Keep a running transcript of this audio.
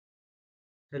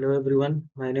Hello everyone,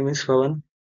 my name is Pavan.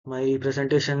 My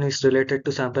presentation is related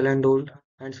to sample and hold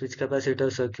and switch capacitor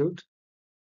circuit.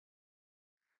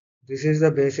 This is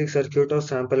the basic circuit of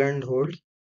sample and hold.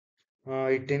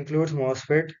 It includes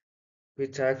MOSFET,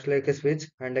 which acts like a switch,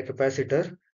 and a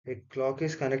capacitor. A clock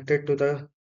is connected to the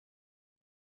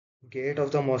gate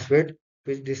of the MOSFET,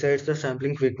 which decides the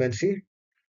sampling frequency.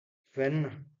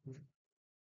 When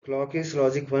clock is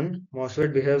logic 1,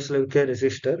 MOSFET behaves like a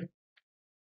resistor.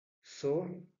 So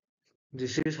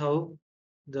this is how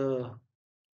the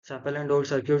sample and hold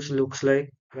circuits looks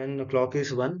like when the clock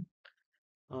is 1.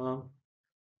 Uh,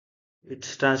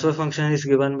 Its transfer function is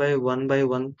given by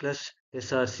 1 plus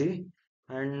SRC,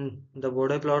 and the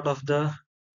Bode plot of the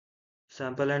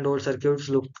sample and hold circuits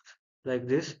look like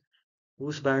this,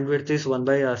 whose bandwidth is 1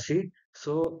 by RC.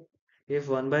 So if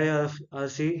 1 by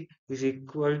RC is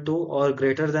equal to or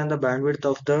greater than the bandwidth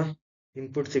of the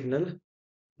input signal,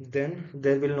 then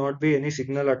there will not be any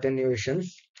signal attenuation.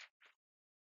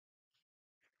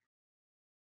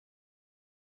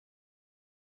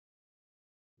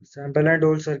 Sample and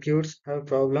hold circuits have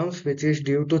problems which is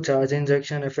due to charge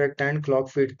injection effect and clock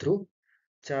feed through.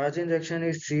 Charge injection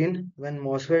is seen when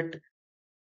MOSFET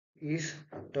is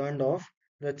turned off.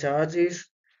 The charge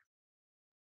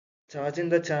in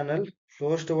the channel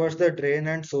flows towards the drain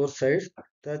and source sides.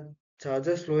 The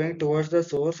charges flowing towards the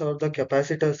source or the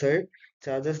capacitor side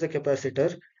charges the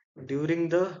capacitor. During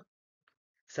the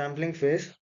sampling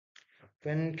phase,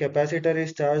 when capacitor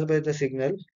is charged by the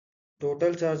signal,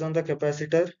 total charge on the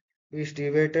capacitor is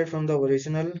deviated from the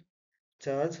original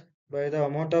charge by the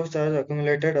amount of charge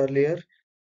accumulated earlier,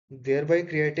 thereby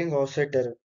creating offset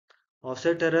error.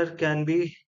 Offset error can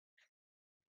be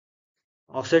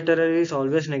Offset error is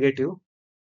always negative.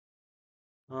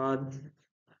 Uh,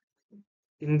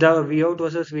 in the V out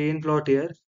versus V in plot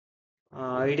here,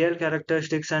 ideal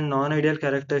characteristics and non-ideal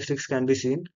characteristics can be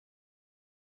seen.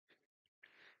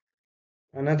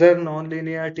 Another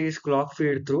non-linearity is clock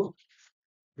feed through,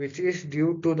 which is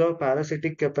due to the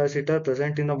parasitic capacitor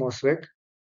present in the MOSFET.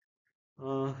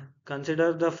 Uh,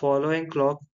 Consider the following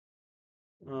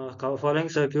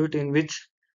circuit in which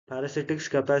parasitic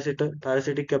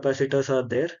capacitors are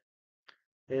there.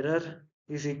 Error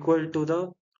is equal to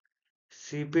the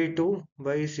Cp2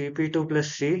 by Cp2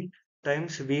 plus C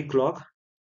times V clock.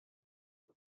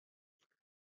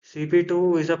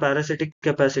 Cp2 is a parasitic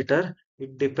capacitor.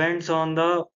 It depends on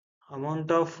the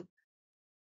amount of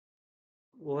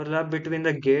overlap between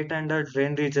the gate and the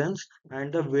drain regions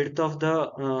and the width of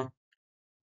the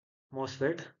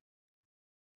MOSFET.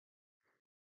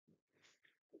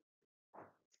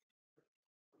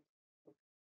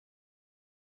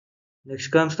 Next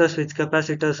comes the switch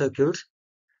capacitor circuits.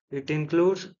 It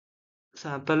includes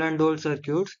sample and hold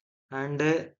circuits and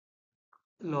a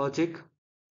logic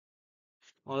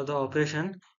or the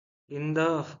operation. In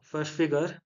the first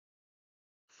figure,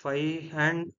 phi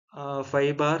and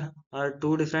phi bar are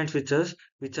two different switches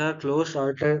which are closed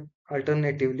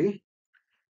alternatively.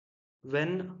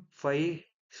 When phi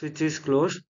switch is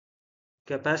closed,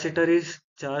 capacitor is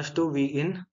charged to V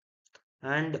in,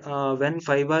 and when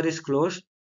phi bar is closed,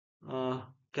 uh,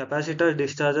 capacitor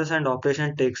discharges and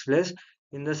operation takes place.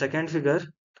 In the second figure,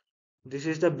 this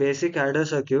is the basic adder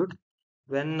circuit.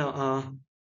 When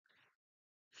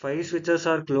phi switches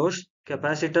are closed,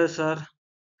 capacitors are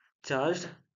charged,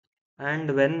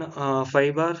 and when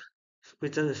phi bar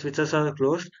switches are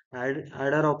closed,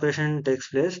 adder operation takes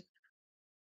place.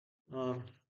 Uh,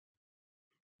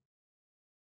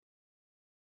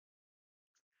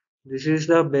 this is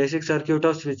the basic circuit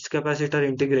of switch capacitor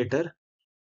integrator.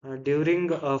 During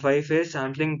 5 phase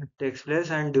sampling takes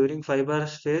place, and during 5 bar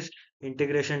phase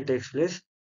integration takes place.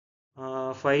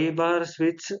 5 bar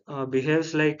switch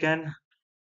behaves like a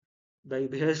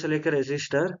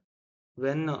resistor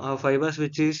when 5 bar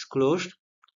switch is closed.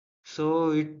 So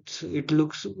it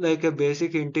looks like a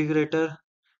basic integrator,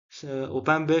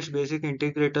 op-amp based basic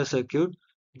integrator circuit.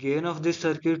 Gain of this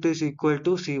circuit is equal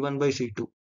to C1 by C2.